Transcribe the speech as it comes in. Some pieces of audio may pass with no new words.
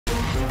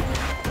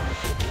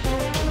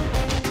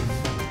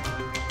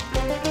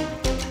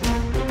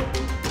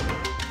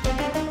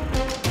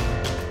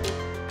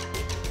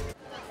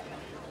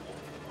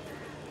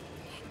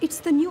It's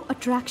the new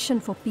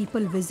attraction for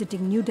people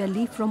visiting New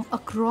Delhi from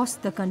across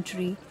the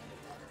country.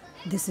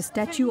 This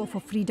statue of a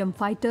freedom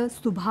fighter,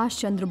 Subhas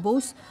Chandra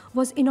Bose,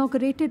 was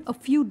inaugurated a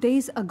few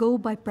days ago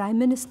by Prime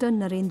Minister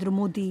Narendra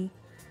Modi.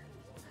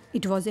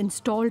 It was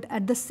installed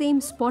at the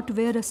same spot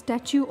where a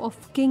statue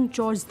of King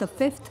George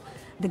V,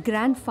 the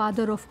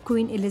grandfather of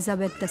Queen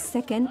Elizabeth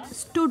II,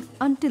 stood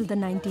until the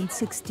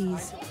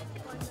 1960s.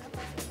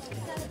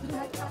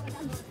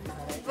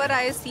 Whenever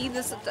I see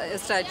this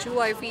statue,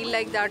 I feel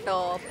like that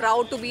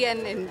proud to be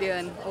an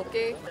Indian,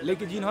 okay?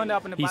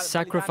 He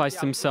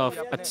sacrificed himself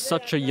at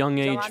such a young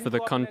age for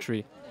the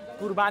country.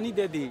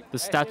 The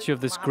statue of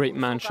this great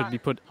man should be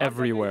put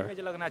everywhere.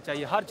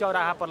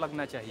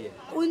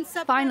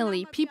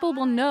 Finally, people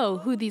will know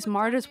who these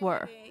martyrs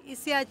were.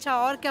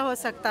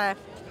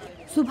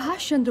 Subhas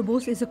Chandra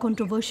Bose is a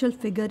controversial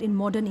figure in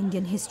modern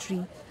Indian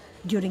history.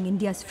 During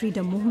India's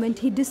freedom movement,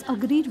 he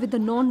disagreed with the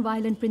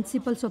non-violent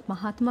principles of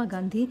Mahatma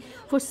Gandhi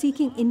for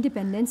seeking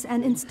independence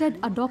and instead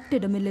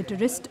adopted a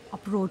militarist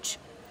approach.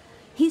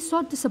 He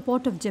sought the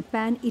support of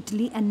Japan,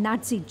 Italy and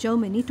Nazi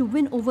Germany to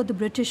win over the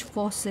British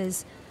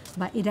forces.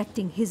 By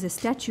erecting his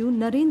statue,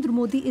 Narendra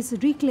Modi is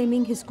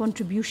reclaiming his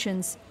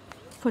contributions.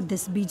 For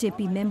this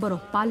BJP Member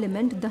of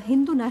Parliament, the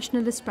Hindu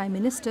nationalist Prime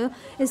Minister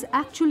is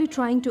actually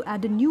trying to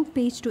add a new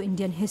page to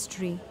Indian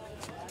history.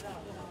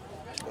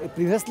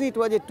 Previously it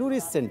was a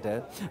tourist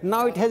center,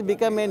 now it has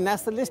become a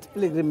nationalist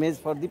pilgrimage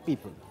for the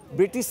people.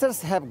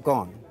 Britishers have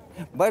gone,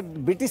 but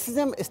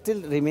Britishism still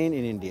remains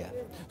in India.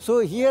 So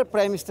here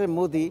Prime Minister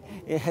Modi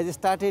has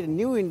started a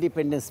new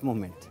independence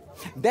movement.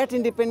 That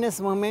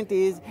independence movement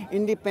is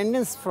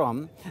independence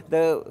from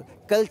the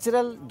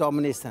cultural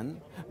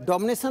domination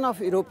of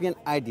European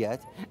ideas,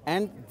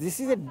 and this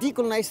is a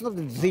decolonization of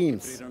the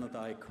dreams.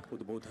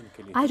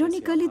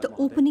 Ironically, the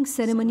opening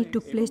ceremony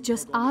took place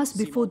just hours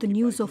before the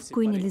news of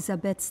Queen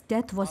Elizabeth's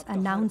death was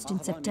announced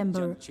in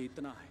September.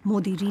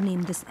 Modi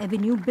renamed this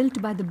avenue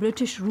built by the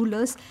British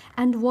rulers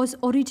and was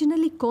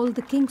originally called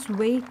the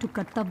Kingsway to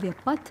Kartavya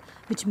Path,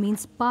 which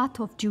means path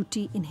of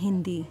duty in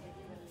Hindi.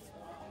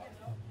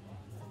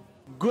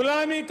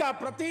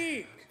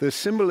 The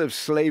symbol of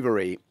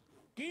slavery,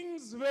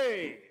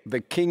 the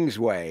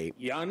Kingsway,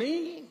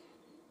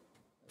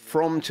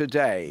 from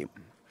today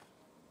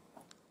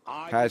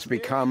has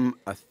become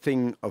a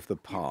thing of the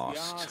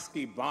past.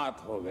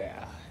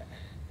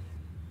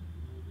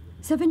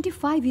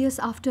 75 years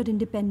after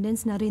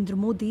independence, Narendra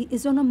Modi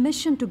is on a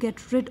mission to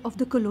get rid of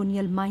the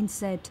colonial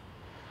mindset.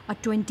 A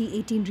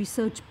 2018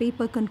 research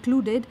paper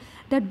concluded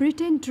that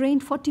Britain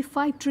drained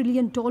 $45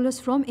 trillion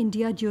from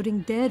India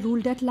during their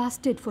rule that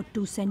lasted for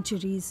 2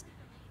 centuries.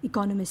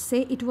 Economists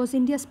say it was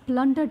India's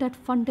plunder that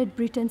funded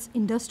Britain's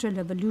industrial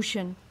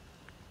revolution.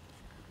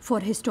 For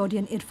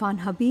historian Irfan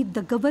Habib,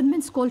 the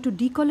government's call to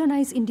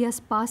decolonize India's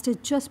past is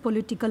just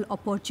political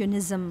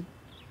opportunism.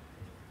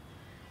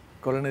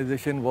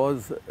 Colonization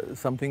was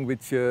something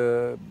which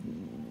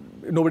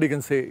nobody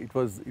can say it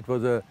was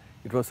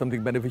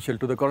something beneficial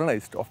to the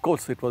colonized. Of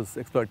course, it was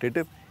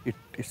exploitative.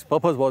 Its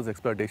purpose was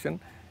exploitation,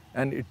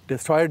 and it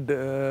destroyed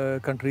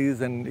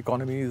countries and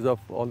economies of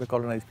all the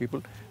colonized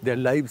people, their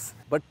lives.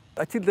 But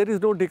actually, there is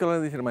no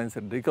decolonization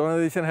mindset.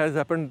 Decolonization has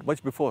happened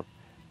much before,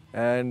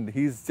 and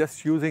he's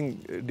just using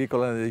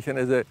decolonization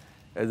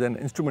as an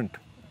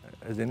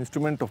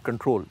instrument of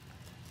control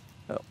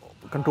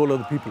of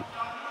the people.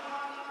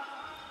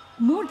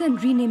 More than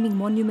renaming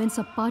monuments,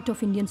 a part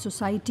of Indian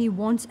society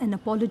wants an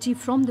apology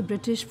from the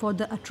British for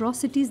the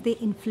atrocities they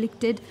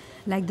inflicted,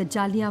 like the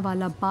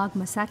Jallianwala Bagh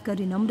Massacre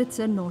in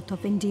Amritsar, north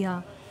of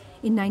India.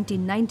 In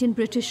 1919,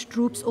 British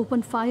troops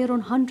opened fire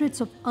on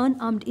hundreds of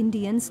unarmed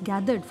Indians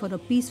gathered for a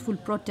peaceful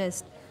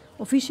protest.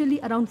 Officially,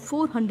 around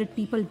 400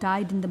 people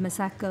died in the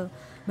massacre,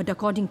 but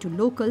according to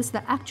locals,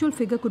 the actual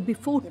figure could be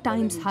 4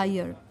 times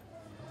higher.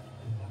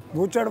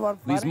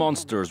 These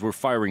monsters were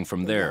firing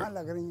from there,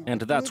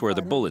 and that's where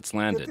the bullets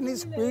landed.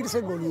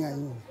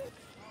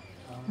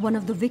 One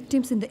of the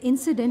victims in the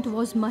incident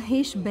was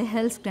Mahesh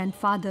Behl's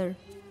grandfather.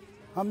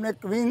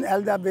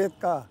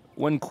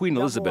 When Queen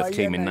Elizabeth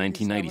came in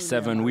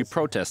 1997, we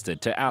protested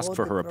to ask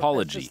for her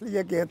apology.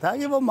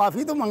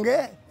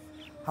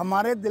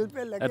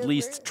 At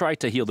least try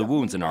to heal the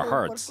wounds in our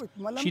hearts.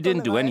 She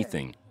didn't do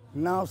anything.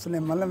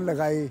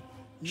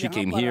 She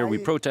came here, we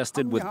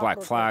protested with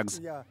black flags,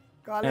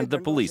 and the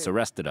police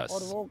arrested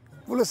us.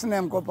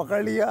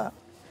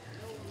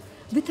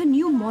 With a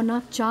new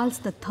monarch, Charles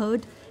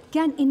III,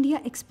 can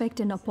India expect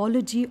an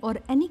apology or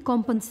any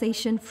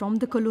compensation from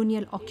the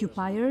colonial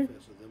occupier?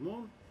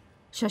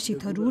 Shashi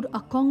Tharoor, a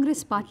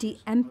Congress party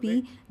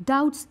MP,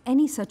 doubts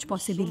any such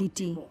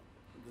possibility.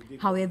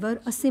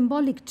 However, a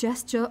symbolic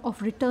gesture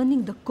of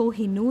returning the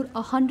Kohinoor,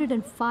 a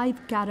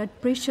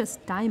 105-carat precious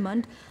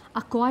diamond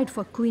acquired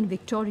for Queen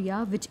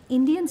Victoria, which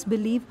Indians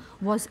believe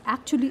was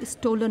actually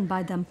stolen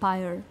by the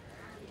empire.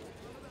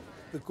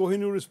 The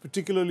Kohinoor is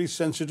particularly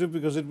sensitive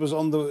because it was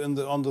on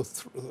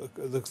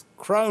the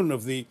crown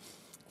of the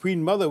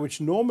Queen Mother, which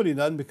normally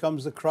then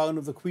becomes the crown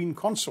of the Queen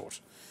Consort.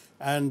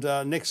 And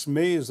next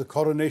May is the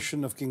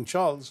coronation of King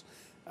Charles.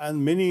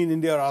 And many in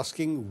India are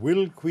asking,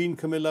 will Queen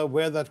Camilla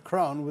wear that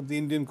crown with the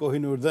Indian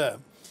Kohinoor there,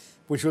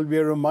 which will be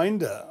a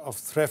reminder of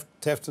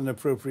theft and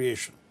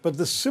appropriation. But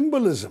the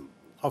symbolism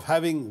of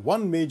having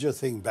one major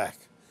thing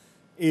back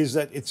is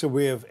that it's a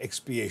way of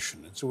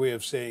expiation. It's a way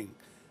of saying,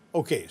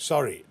 okay,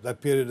 sorry,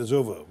 that period is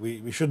over.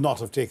 We should not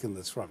have taken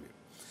this from you.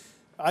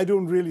 I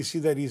don't really see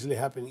that easily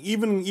happening.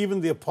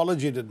 Even the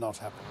apology did not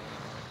happen.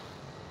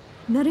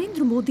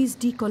 Narendra Modi's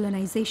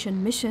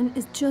decolonisation mission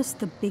is just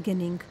the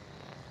beginning.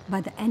 By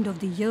the end of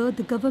the year,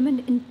 the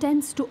government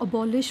intends to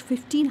abolish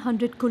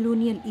 1500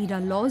 colonial era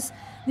laws,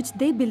 which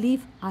they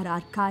believe are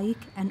archaic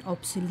and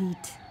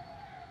obsolete.